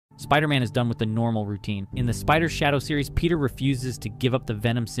Spider-Man is done with the normal routine. In the Spider Shadow series, Peter refuses to give up the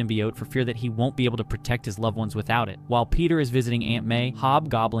Venom symbiote for fear that he won't be able to protect his loved ones without it. While Peter is visiting Aunt May,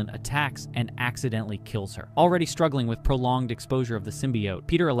 Hobgoblin attacks and accidentally kills her. Already struggling with prolonged exposure of the symbiote,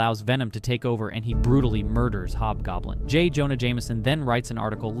 Peter allows Venom to take over and he brutally murders Hobgoblin. Jonah Jameson then writes an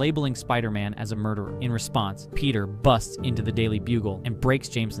article labeling Spider-Man as a murderer. In response, Peter busts into the Daily Bugle and breaks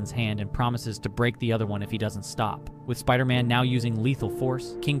Jameson's hand and promises to break the other one if he doesn't stop. With Spider-Man now using lethal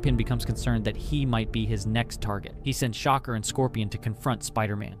force, Kingpin becomes concerned that he might be his next target. He sends Shocker and Scorpion to confront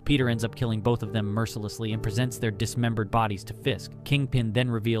Spider-Man. Peter ends up killing both of them mercilessly and presents their dismembered bodies to Fisk. Kingpin then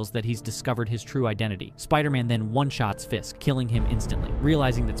reveals that he's discovered his true identity. Spider-Man then one-shots Fisk, killing him instantly.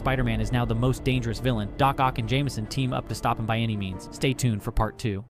 Realizing that Spider-Man is now the most dangerous villain, Ock and Jameson team up to stop him by any means. Stay tuned for part 2.